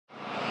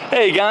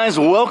Hey guys,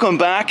 welcome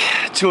back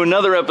to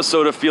another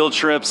episode of Field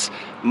Trips.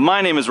 My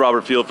name is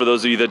Robert Field, for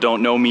those of you that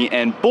don't know me,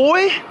 and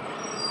boy,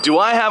 do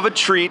I have a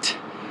treat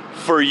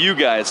for you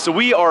guys. So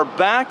we are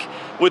back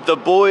with the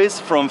boys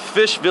from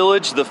Fish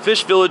Village, the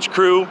Fish Village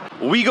crew.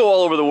 We go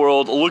all over the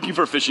world looking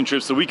for fishing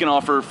trips that we can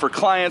offer for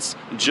clients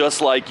just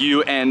like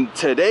you. And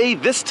today,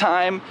 this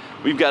time,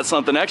 we've got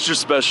something extra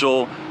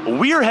special.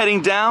 We are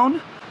heading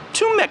down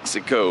to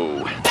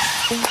Mexico.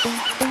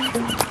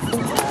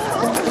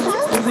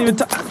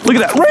 Look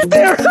at that, right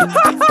there!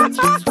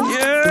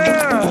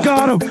 Yeah!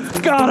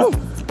 Got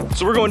him!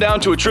 So we're going down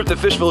to a trip that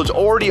Fish Village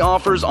already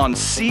offers on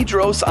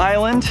Cedros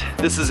Island.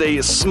 This is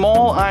a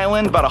small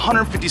island, about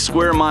 150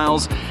 square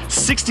miles,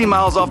 60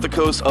 miles off the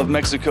coast of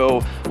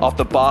Mexico, off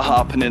the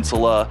Baja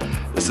Peninsula.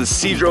 This is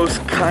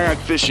Cedros Kayak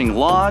Fishing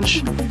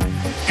Lodge.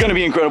 Gonna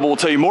be incredible. We'll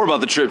tell you more about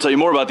the trip, tell you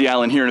more about the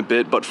island here in a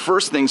bit, but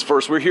first things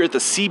first, we're here at the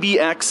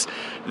CBX,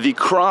 the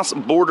Cross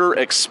Border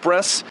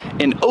Express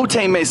in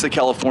Otay Mesa,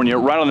 California,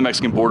 right on the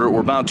Mexican border.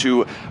 We're about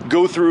to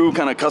go through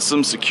kind of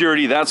customs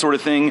security, that sort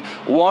of thing,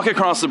 walk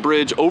across the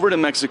bridge over to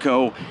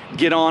Mexico,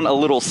 get on a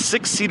little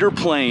 6-seater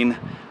plane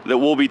that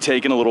we'll be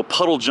taking, a little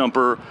puddle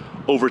jumper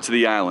over to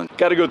the island.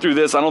 Got to go through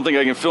this. I don't think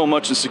I can film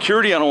much in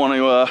security. I don't want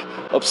to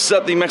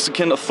upset the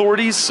Mexican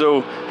authorities, so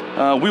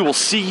we will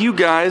see you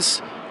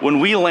guys when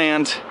we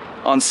land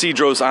on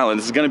Cedros Island.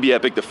 This is gonna be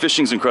epic. The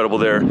fishing's incredible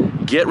there.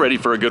 Get ready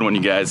for a good one,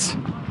 you guys.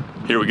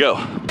 Here we go.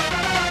 All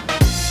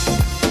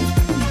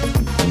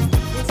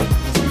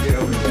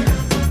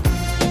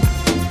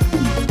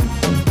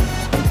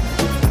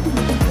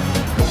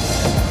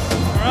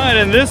right,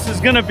 and this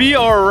is gonna be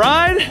our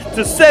ride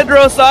to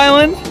Cedros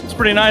Island. It's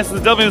pretty nice.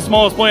 It's definitely the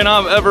smallest plane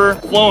I've ever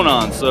flown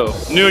on, so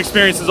new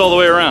experiences all the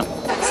way around.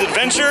 This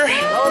adventure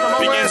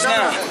begins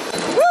now.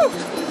 Woo!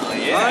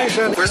 Yeah.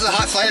 Where's the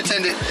hot flight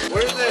attendant?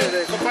 Where's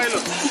the co-pilot?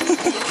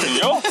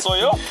 Yo, soy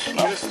yo.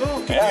 No.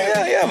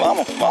 Yeah,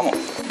 vamos.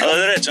 A la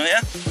derecha,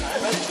 yeah?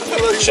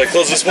 Should I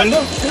close this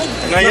window?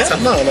 Not yet?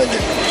 No, not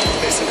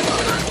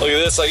yet. Look at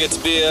this, I get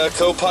to be a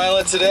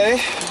co-pilot today.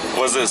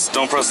 What's this?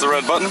 Don't press the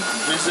red button?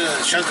 This is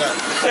a shotgun.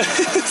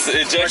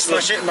 Ejects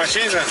Machine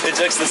gun.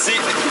 Ejects the seat.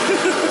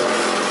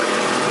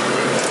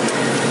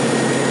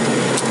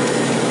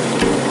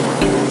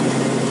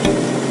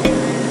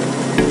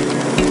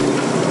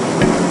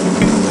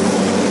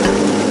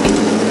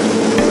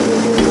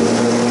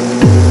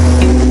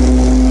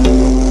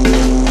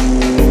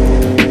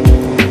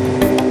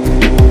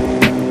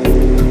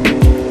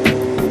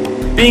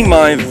 Being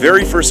my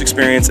very first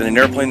experience in an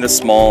airplane this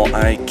small,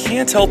 I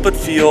can't help but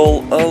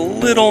feel a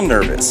little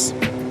nervous.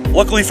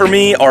 Luckily for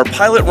me, our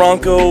pilot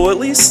Ronco at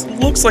least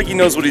looks like he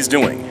knows what he's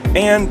doing,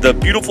 and the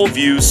beautiful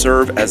views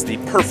serve as the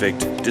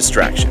perfect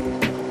distraction.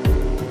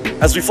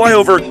 As we fly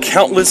over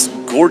countless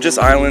gorgeous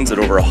islands at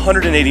over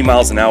 180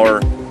 miles an hour,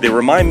 they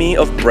remind me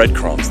of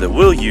breadcrumbs that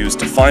we'll use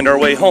to find our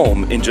way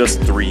home in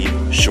just 3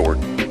 short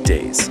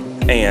days.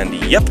 And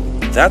yep,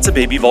 that's a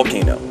baby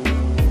volcano.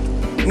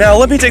 Now,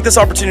 let me take this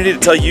opportunity to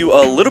tell you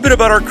a little bit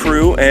about our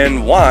crew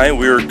and why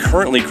we're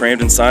currently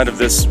crammed inside of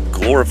this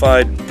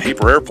glorified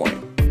paper airplane.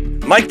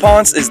 Mike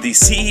Ponce is the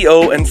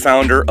CEO and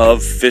founder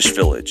of Fish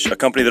Village, a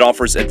company that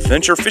offers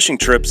adventure fishing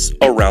trips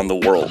around the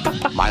world.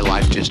 My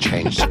life just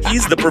changed.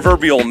 He's the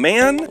proverbial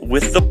man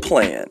with the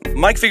plan.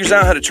 Mike figures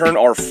out how to turn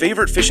our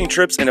favorite fishing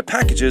trips into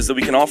packages that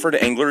we can offer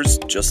to anglers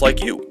just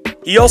like you.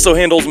 He also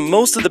handles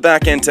most of the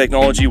back-end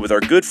technology with our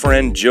good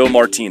friend Joe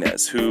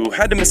Martinez, who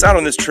had to miss out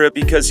on this trip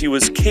because he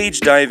was cage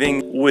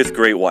diving with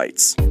great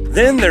whites.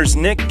 Then there's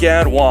Nick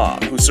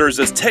Gadwa, who serves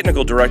as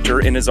technical director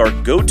and is our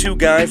go-to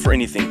guy for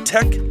anything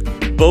tech,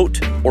 boat,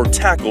 or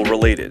tackle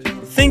related.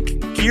 Think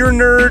gear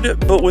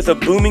nerd, but with a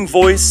booming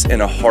voice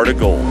and a heart of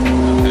gold.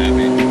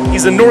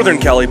 He's a Northern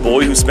Cali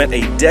boy who spent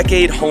a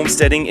decade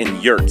homesteading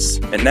in yurts,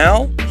 and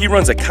now he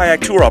runs a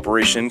kayak tour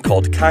operation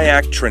called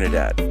Kayak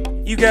Trinidad.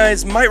 You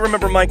guys might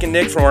remember Mike and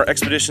Nick from our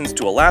expeditions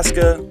to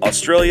Alaska,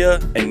 Australia,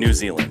 and New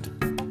Zealand.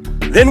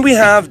 Then we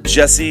have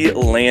Jesse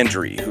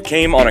Landry, who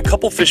came on a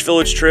couple Fish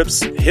Village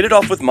trips, hit it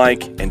off with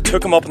Mike, and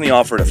took him up on the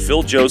offer to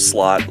fill Joe's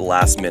slot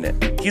last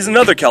minute. He's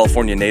another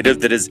California native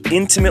that is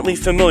intimately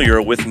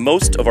familiar with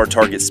most of our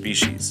target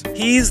species.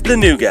 He's the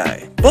new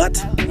guy, but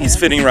he's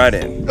fitting right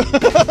in.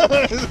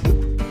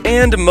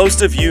 And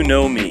most of you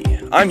know me.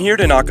 I'm here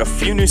to knock a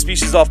few new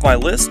species off my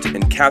list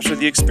and capture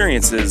the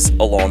experiences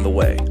along the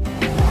way.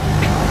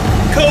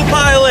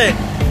 Co-pilot!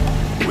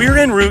 We're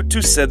en route to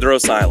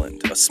Cedros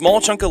Island, a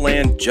small chunk of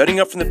land jutting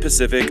up from the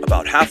Pacific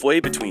about halfway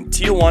between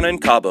Tijuana and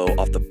Cabo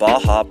off the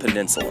Baja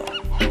Peninsula.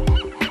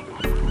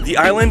 The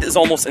island is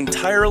almost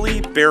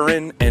entirely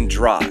barren and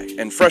dry,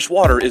 and fresh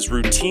water is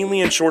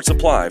routinely in short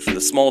supply for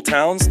the small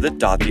towns that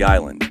dot the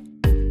island.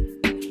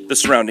 The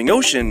surrounding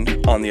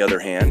ocean, on the other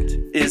hand,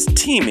 is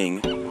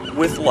teeming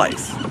with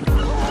life.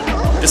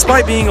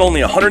 Despite being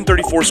only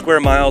 134 square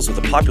miles with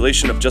a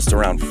population of just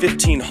around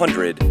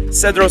 1,500,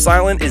 Cedros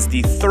Island is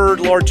the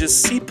 3rd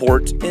largest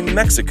seaport in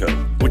Mexico,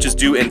 which is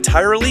due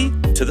entirely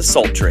to the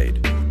salt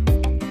trade.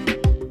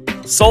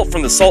 Salt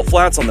from the salt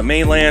flats on the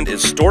mainland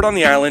is stored on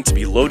the island to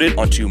be loaded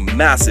onto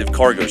massive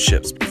cargo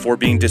ships before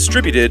being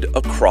distributed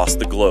across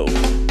the globe.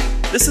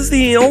 This is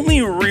the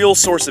only real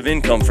source of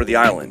income for the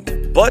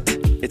island, but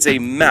it's a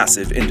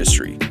massive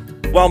industry.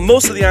 While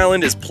most of the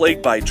island is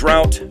plagued by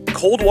drought,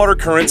 cold water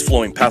currents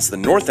flowing past the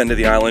north end of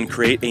the island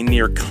create a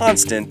near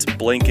constant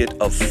blanket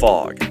of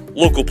fog.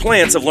 Local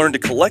plants have learned to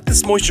collect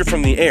this moisture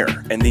from the air,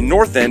 and the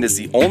north end is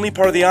the only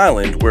part of the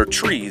island where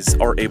trees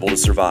are able to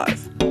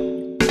survive.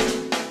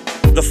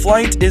 The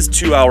flight is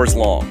 2 hours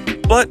long,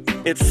 but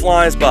it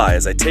flies by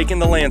as I take in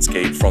the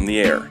landscape from the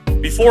air.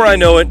 Before I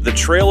know it, the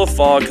trail of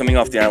fog coming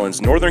off the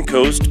island's northern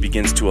coast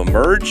begins to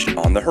emerge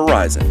on the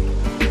horizon.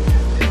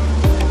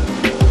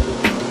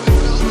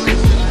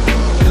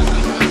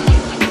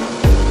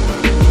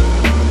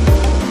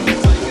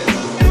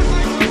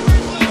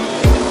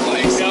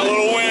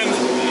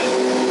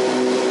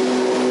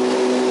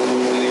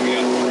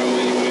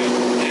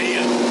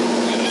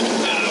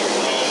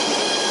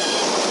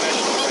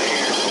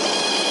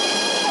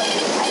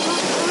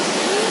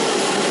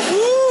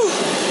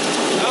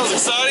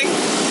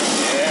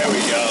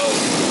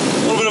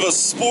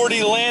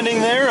 Sporty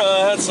landing there,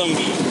 had some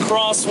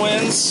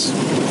crosswinds.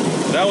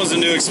 That was a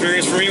new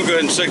experience for me. We'll go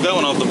ahead and check that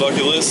one off the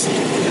bucket list.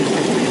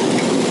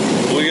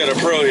 We got a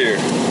pro here.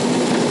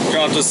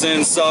 Dropped us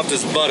in soft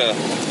as butter.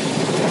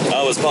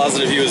 I was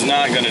positive he was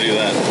not going to do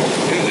that.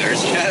 Dude,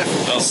 there's Jeff.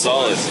 That was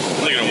solid.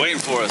 Look at him waiting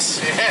for us.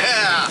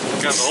 Yeah.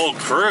 Got the whole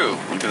crew.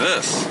 Look at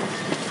this.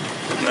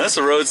 That's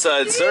a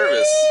roadside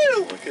service.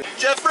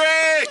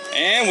 Jeffrey!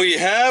 And we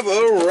have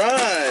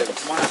arrived.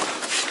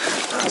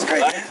 That was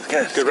great, man.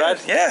 Good. Good ride?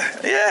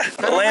 Yeah.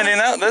 The landing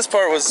out, this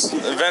part was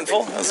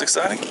eventful. That was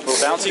exciting. A little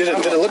bouncy. Did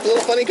it look a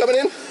little funny coming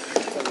in?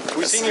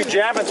 We've seen you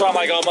jabbing, so I'm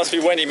like, oh, it must be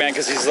windy, man,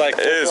 because he's like...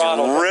 It is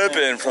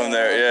ripping from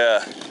there,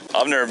 yeah.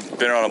 I've never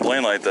been on a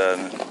plane like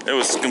that. It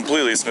was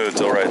completely smooth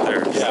till right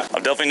there. Yeah.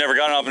 I've definitely never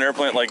gotten off an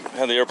airplane, like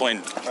had the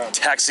airplane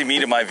taxi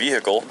me to my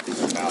vehicle.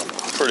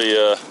 Pretty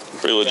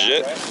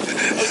legit. I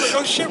was like,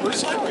 oh shit, we're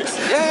sideways.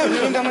 Yeah, I'm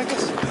doing down like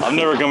this. I'm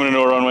never coming into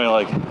a runway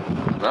like...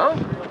 No?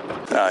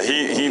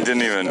 He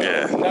didn't even,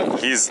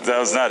 that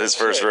was not his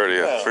first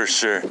rodeo, for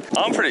sure.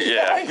 I'm pretty,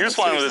 he was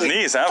flying with his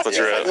knees half the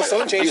trip.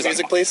 Someone change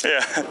music, please.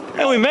 Yeah.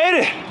 And we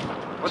made it.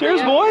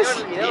 Cheers, boys.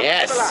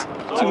 Yes.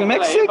 To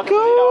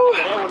Mexico.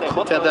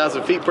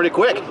 10,000 feet pretty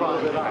quick.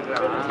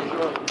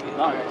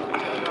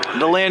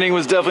 The landing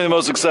was definitely the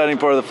most exciting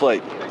part of the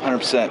flight,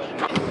 100%.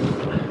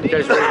 You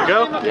guys ready to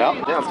go? Yeah,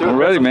 let's do it. I'm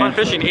ready, Fun man.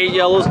 fishing, 8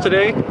 yellows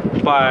today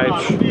by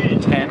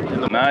 10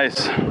 in the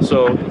Nice.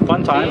 So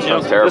fun times. You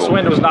know, terrible. this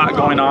wind was not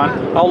going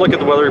on. I'll look at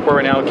the weather report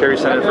right now. Carrie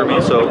sent it for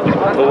me. So,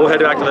 but we'll head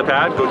back to the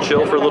pad, go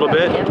chill for a little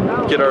bit,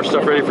 get our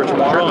stuff ready for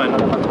tomorrow, and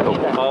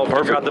I'll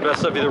figure out the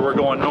best stuff. Either we're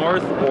going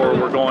north, or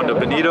we're going to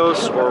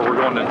Bonitos, or we're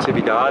going to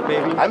Tibidad,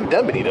 maybe. I haven't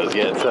done Bonitos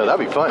yet, so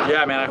that'd be fun.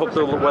 Yeah, man. I hope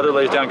the weather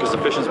lays down because the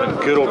fishing's been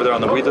good over there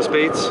on the Weethus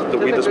baits, the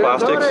Weethus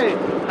plastics.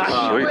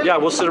 Yeah,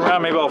 we'll sit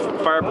around. Maybe I'll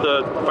fire up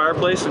the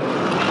fireplace.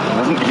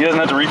 And He doesn't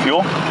have to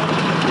refuel.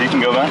 He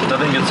can go back.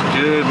 nothing gets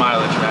good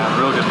mileage, man.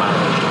 Real good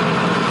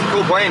mileage.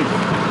 Cool plane.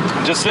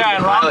 Just Yeah,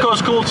 and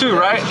Ronco's cool too,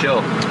 right?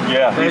 Chill.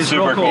 Yeah, he's He's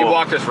real super cool. He cool.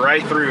 walked us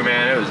right through,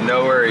 man. It was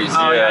no worries.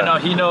 Oh yeah, no,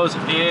 he knows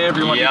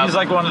everyone. Yep. He's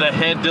like one of the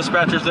head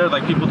dispatchers there.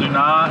 Like people do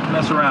not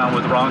mess around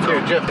with Ronco.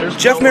 Dude, Jeff, there's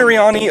Jeff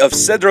Mariani of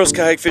Cedros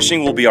Kayak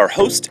Fishing will be our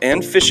host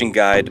and fishing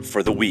guide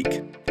for the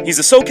week. He's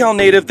a SoCal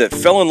native that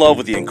fell in love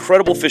with the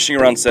incredible fishing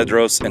around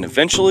Cedros and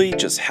eventually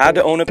just had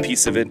to own a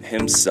piece of it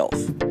himself.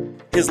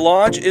 His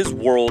lodge is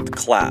world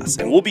class,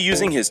 and we'll be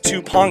using his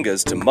 2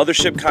 pangas to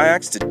mothership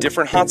kayaks to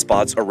different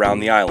hotspots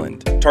around the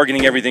island,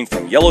 targeting everything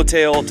from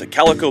yellowtail to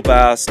calico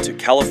bass to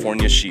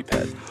California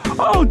sheephead.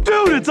 Oh,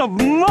 dude, it's a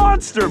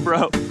monster,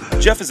 bro.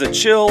 Jeff is a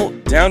chill,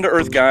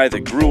 down-to-earth guy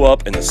that grew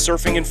up in the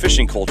surfing and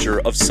fishing culture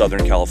of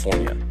Southern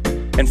California.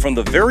 And from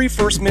the very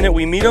first minute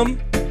we meet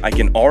him, I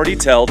can already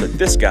tell that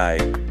this guy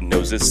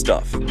knows his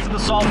stuff. This is the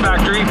salt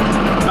factory.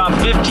 About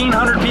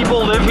 1,500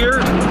 people live here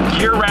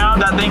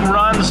year-round. That thing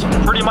runs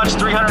pretty much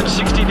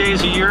 360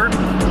 days a year.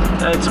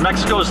 It's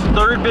Mexico's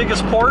 3rd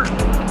biggest port.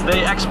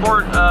 They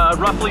export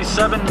roughly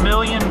 7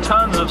 million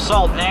tons of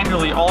salt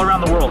annually all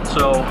around the world.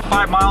 So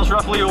 5 miles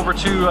roughly over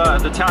to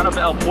the town of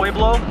El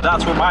Pueblo.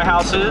 That's where my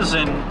house is.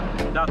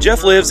 And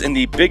Jeff lives in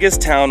the biggest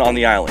town on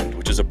the island,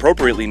 which is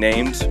appropriately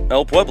named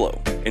El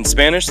Pueblo. In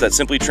Spanish, that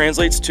simply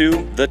translates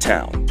to the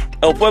town.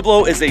 El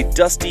Pueblo is a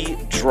dusty,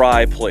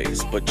 dry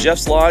place, but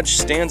Jeff's lodge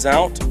stands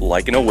out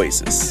like an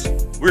oasis.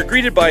 We're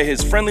greeted by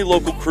his friendly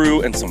local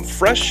crew and some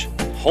fresh,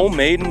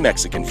 homemade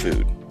Mexican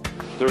food.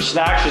 there's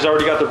snacks. She's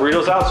already got the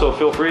burritos out, so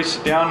feel free to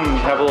sit down and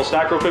have a little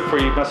snack real quick before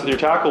you mess with your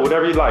tackle,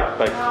 whatever you like.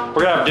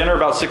 We're gonna have dinner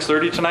about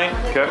 6:30 tonight.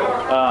 Okay.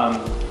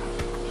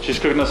 She's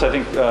cooking us, I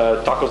think,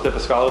 tacos de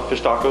pescado,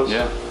 fish tacos.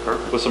 Yeah,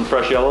 perfect. With some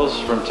fresh yellows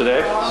from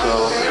today.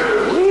 So,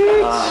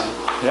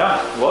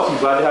 yeah, welcome.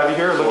 Glad to have you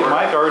here. Look at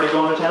Mike already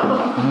going to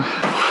town.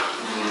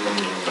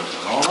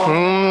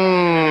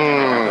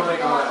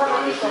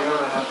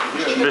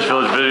 Fish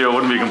Village video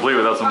wouldn't be complete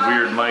without some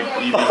weird Mike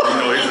eating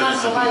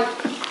noises.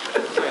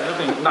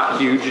 nothing, not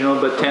huge, you know,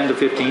 but 10 to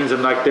 15s,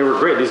 and like they were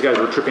great. These guys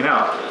were tripping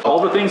out. All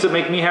the things that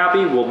make me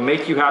happy will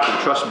make you happy.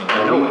 Trust me.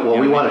 I know. What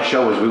we want to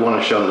show is we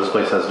want to show that this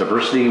place has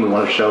diversity. We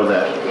want to show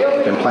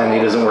that when Plan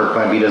A doesn't work,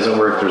 Plan B doesn't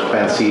work. There's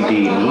Plan C,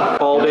 D, and E.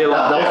 All day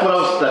long. That's what I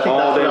was. I think all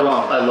that's day what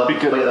long. I loved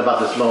about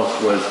this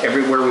most was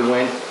everywhere we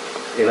went,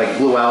 it like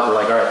blew out. We're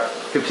like, all right,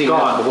 15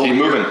 Gone. minutes. Keep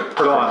moving.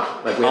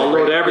 Gone. Like I'll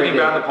load everything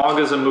down the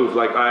pangas and move.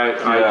 Like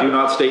I do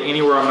not stay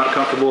anywhere I'm not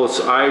comfortable.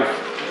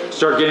 I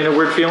start getting a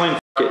weird feeling.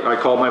 I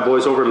called my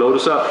boys over, load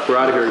us up. We're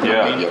out of here. You know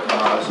what I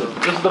mean? So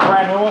this is the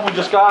brand new one we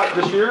just got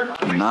this year.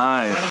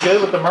 Nice.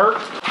 Good with the Merc.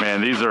 Man,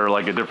 these are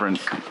like a different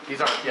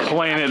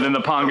planet than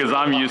the pangas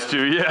I'm used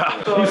to.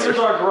 Yeah. So here's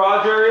our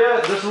garage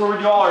area. This is where we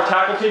do all our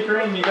tackle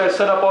tinkering. You guys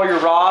set up all your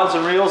rods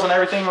and reels and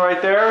everything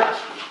right there.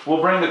 We'll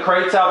bring the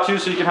crates out too,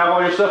 so you can have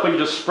all your stuff, but you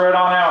just spread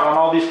on out on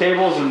all these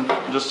tables and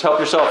just help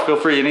yourself. Feel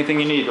free, anything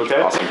you need,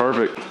 okay? Awesome.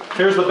 Perfect.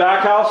 Here's the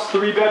back house,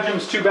 3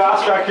 bedrooms, 2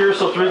 baths back here,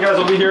 so 3 guys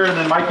will be here, and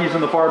then Mikey's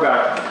in the far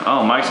back.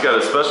 Oh, Mike's got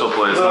a special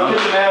place, So huh?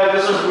 kitchen area,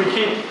 this is, we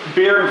keep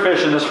beer and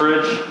fish in this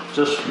fridge.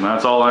 And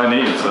that's all I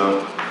need,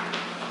 so.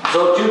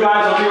 So 2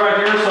 guys will be right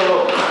here,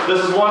 so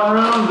this is one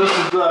room, this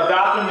is the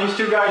bathroom these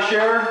 2 guys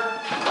share.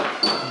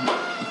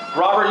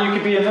 Robert, you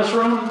could be in this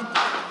room.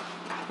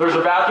 There's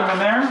a bathroom in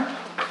there.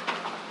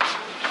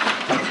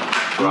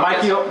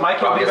 Mikey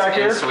will be back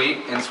here.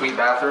 In-suite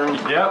bathroom.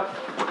 Yep.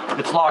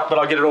 It's locked, but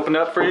I'll get it opened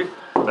up for you.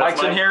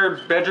 Mike's in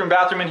here, bedroom,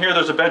 bathroom in here.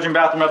 There's a bedroom,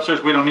 bathroom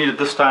upstairs. We don't need it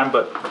this time,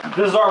 but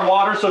this is our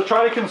water. So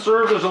try to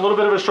conserve. There's a little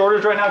bit of a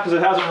shortage right now because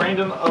it hasn't rained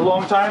in a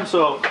long time.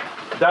 So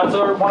that's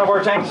one of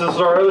our tanks. This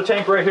is our other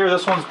tank right here.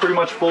 This one's pretty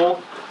much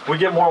full. We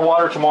get more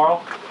water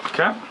tomorrow.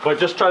 Okay. But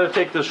just try to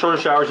take the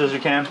shortest showers as you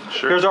can.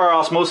 Sure. Here's our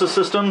osmosis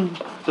system,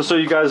 just so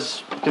you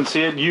guys can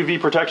see it.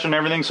 UV protection and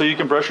everything, so you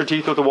can brush your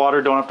teeth with the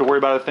water. Don't have to worry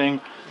about a thing.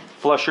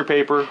 Flush your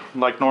paper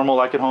like normal,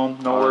 like at home.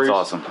 No worries.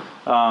 That's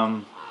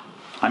awesome.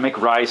 I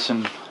make rice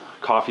and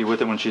coffee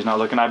with it when she's not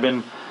looking. I've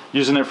been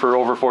using it for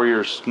over 4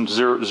 years.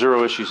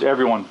 Zero issues.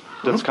 Everyone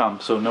that's come,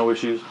 so no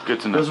issues. Good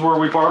to know. This is where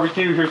we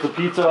barbecue. Here's the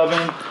pizza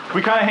oven.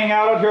 We kind of hang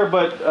out here,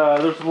 but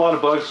there's a lot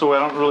of bugs, so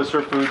I don't really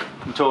serve food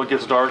until it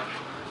gets dark.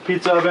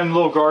 Pizza oven,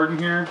 little garden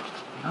here.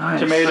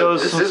 Nice.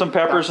 Tomatoes, some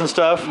peppers and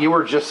stuff. You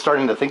were just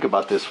starting to think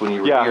about this when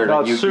you were here.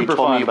 No, you super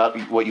told fun. me about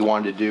what you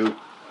wanted to do.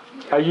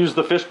 I use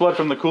the fish blood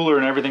from the cooler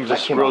and everything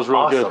just grows real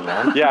awesome, good.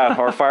 Man. Yeah,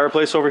 our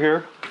fireplace over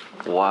here.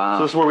 Wow.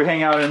 So this is where we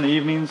hang out in the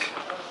evenings.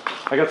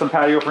 I got some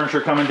patio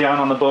furniture coming down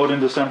on the boat in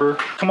December.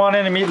 Come on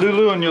in and meet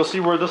Lulu and you'll see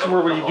where this is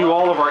where we do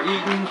all of our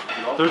eating.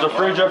 There's a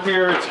fridge up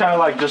here. It's kind of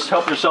like just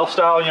help yourself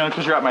style, you know,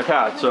 because you're at my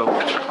pad. So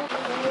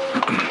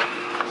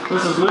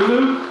this is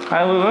Lulu.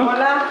 Hi Lulu.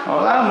 Hola.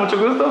 Hola, mucho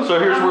gusto. So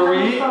here's where we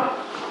eat.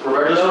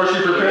 This is where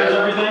she prepares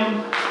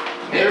everything.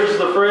 Here's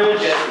the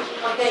fridge.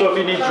 So if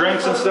you need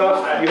drinks and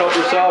stuff, you help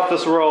yourself.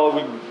 This is where all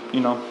we, you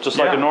know, just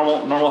like a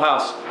normal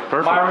house.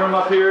 Perfect. My room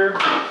up here.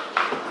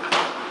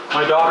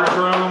 My daughter's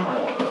room.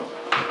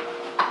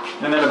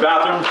 And then a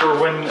bathroom for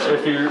when,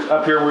 if you're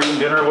up here, we're eating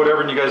dinner or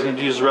whatever, and you guys need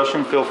to use the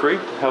restroom, feel free,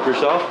 help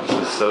yourself.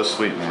 This is so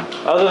sweet, man.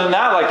 Other than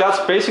that, like that's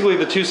basically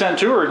the 2-cent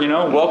tour, you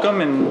know,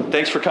 welcome and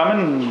thanks for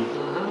coming.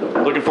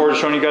 Looking forward to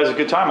showing you guys a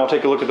good time. I'll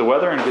take a look at the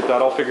weather and get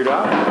that all figured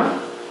out.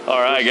 All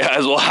right,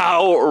 guys, well,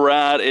 how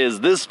rad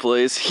is this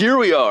place? Here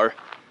we are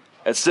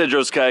at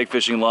Cedros Kayak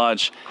Fishing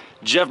Lodge.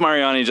 Jeff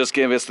Mariani just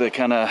gave us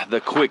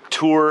the quick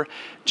tour.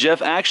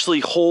 Jeff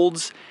actually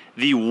holds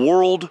the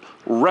world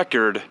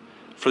record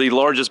for the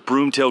largest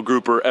broomtail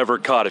grouper ever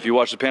caught. If you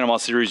watch the Panama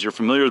series, you're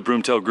familiar with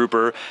broomtail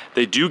grouper.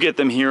 They do get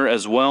them here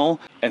as well.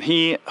 And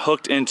he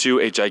hooked into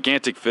a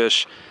gigantic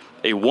fish,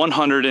 a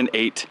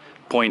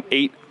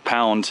 108.8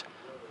 pound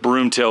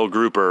broomtail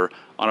grouper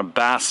on a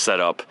bass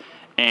setup.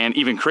 And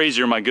even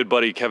crazier, my good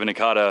buddy Kevin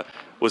Nakata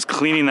was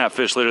cleaning that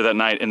fish later that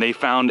night and they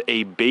found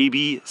a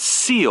baby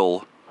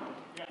seal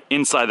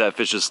inside that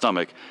fish's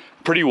stomach.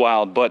 Pretty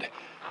wild, but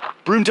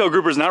broomtail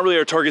grouper is not really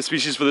our target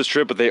species for this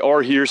trip, but they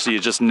are here, so you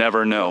just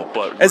never know.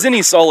 But as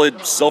any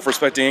solid,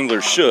 self-respecting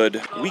angler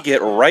should, we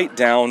get right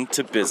down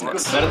to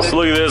business. So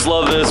look at this,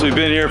 love this. We've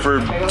been here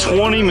for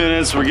 20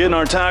 minutes. We're getting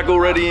our tackle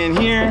ready in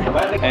here,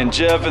 and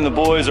Jeff and the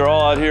boys are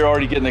all out here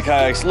already getting the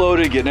kayaks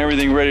loaded, getting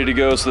everything ready to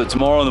go, so that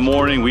tomorrow in the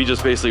morning, we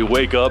just basically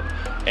wake up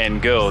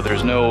and go.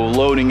 There's no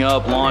loading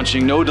up,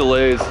 launching, no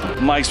delays.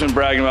 Mike's been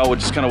bragging about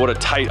what a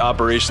tight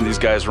operation these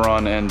guys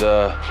run, and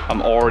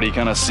I'm already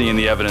kind of seeing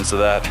the evidence of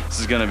that. This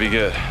is gonna be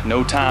good.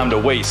 No time to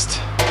waste.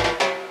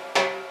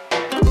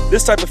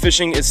 This type of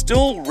fishing is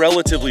still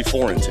relatively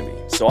foreign to me,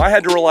 so I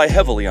had to rely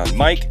heavily on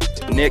Mike,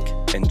 Nick,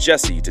 and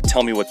Jesse to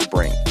tell me what to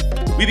bring.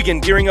 We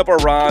begin gearing up our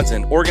rods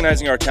and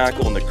organizing our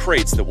tackle in the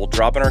crates that we'll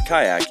drop in our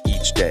kayak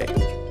each day.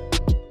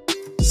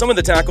 Some of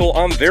the tackle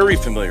I'm very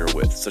familiar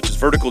with, such as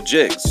vertical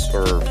jigs,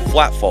 or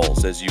flat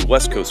falls as you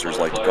West Coasters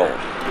like to call them.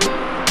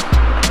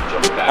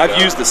 I've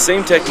used the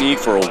same technique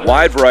for a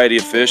wide variety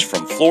of fish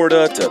from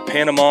Florida to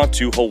Panama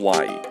to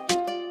Hawaii.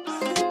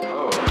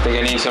 Think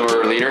I need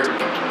silver leader?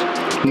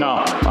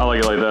 No, I like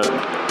it like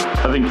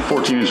that. I think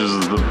 14 inches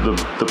is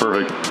the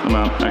perfect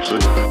amount,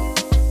 actually.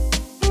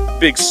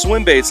 Big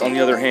swim baits, on the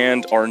other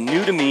hand, are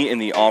new to me in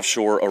the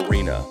offshore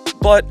arena,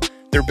 but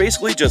they're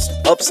basically just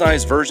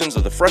upsized versions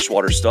of the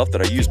freshwater stuff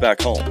that I use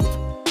back home.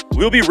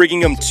 We'll be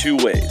rigging them two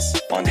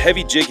ways, on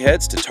heavy jig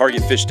heads to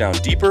target fish down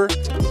deeper,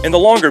 and the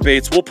longer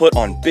baits we'll put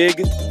on big,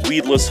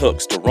 weedless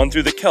hooks to run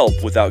through the kelp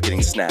without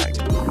getting snagged.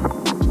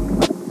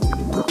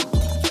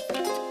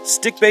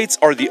 Stick baits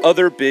are the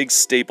other big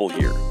staple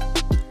here.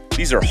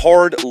 These are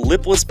hard,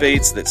 lipless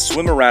baits that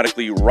swim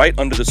erratically right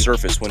under the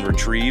surface when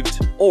retrieved,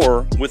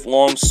 or with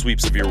long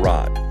sweeps of your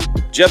rod.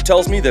 Jeff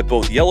tells me that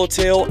both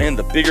yellowtail and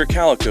the bigger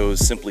calicos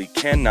simply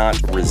cannot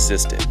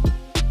resist it.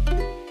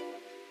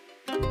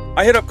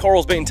 I hit up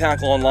Carl's Bait and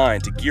Tackle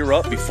online to gear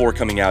up before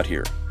coming out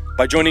here.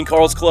 By joining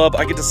Carl's Club,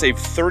 I get to save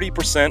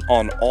 30%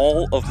 on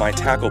all of my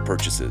tackle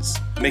purchases,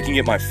 making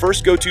it my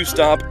first go-to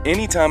stop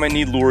anytime I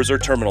need lures or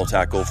terminal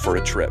tackle for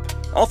a trip.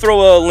 I'll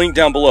throw a link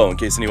down below in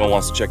case anyone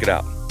wants to check it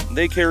out.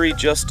 They carry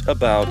just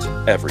about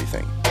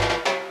everything.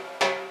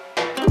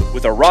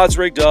 With our rods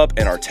rigged up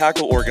and our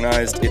tackle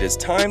organized, it is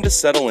time to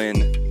settle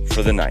in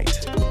for the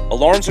night.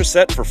 Alarms are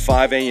set for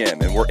 5 a.m.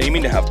 and we're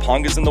aiming to have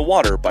pangas in the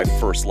water by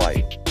first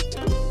light.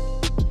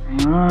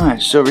 Alright,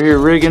 just over here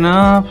rigging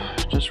up,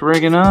 just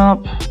rigging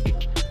up.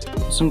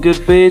 Some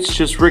good baits,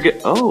 just rig it.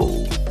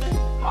 Oh,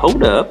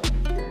 hold up.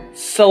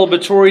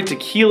 Celebratory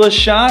tequila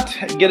shot,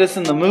 get us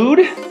in the mood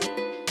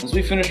as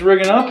we finish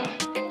rigging up.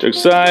 Took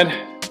side,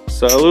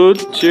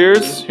 salud,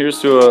 cheers. Here's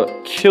to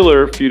a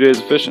killer few days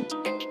of fishing.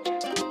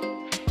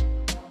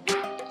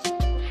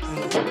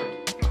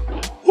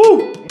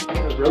 Woo!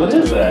 What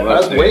is that?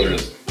 That's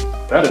weight.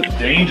 That is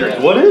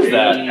dangerous. What is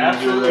that?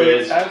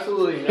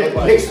 Absolutely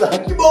nobody. It's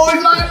like, you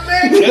boys like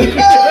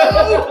Mexico!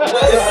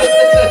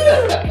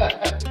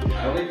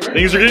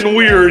 Things are getting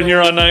weird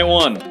here on night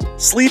one.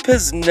 Sleep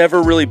has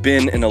never really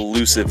been an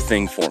elusive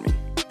thing for me.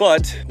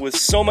 But with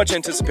so much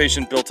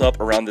anticipation built up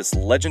around this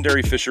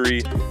legendary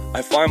fishery,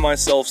 I find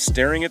myself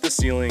staring at the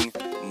ceiling,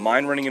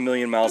 mind running a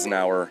million miles an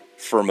hour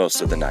for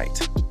most of the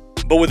night.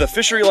 But with a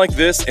fishery like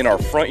this in our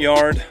front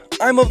yard,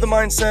 I'm of the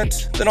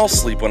mindset that I'll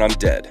sleep when I'm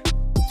dead.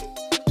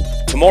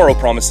 Tomorrow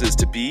promises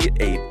to be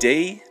a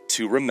day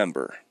to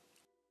remember.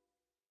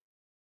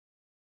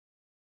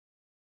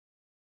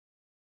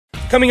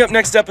 Coming up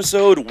next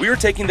episode, we're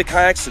taking the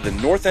kayaks to the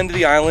north end of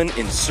the island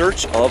in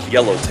search of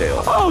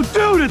yellowtail. Oh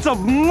dude, it's a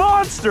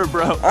monster,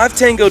 bro. I've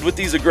tangoed with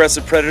these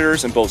aggressive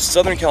predators in both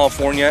Southern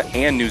California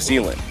and New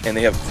Zealand, and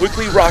they have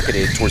quickly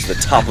rocketed towards the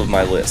top of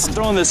my list.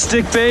 Throwing the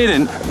stick bait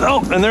and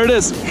there it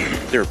is.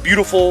 They're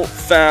beautiful,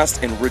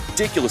 fast, and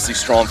ridiculously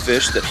strong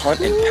fish that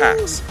hunt in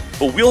packs.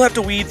 But we'll have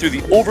to weed through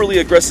the overly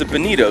aggressive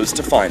bonitos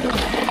to find them.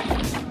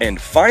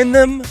 And find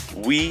them,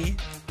 we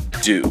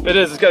do. It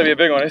is, it's gotta be a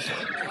big one. It's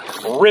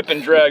rip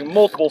and drag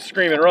multiple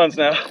screaming runs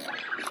now.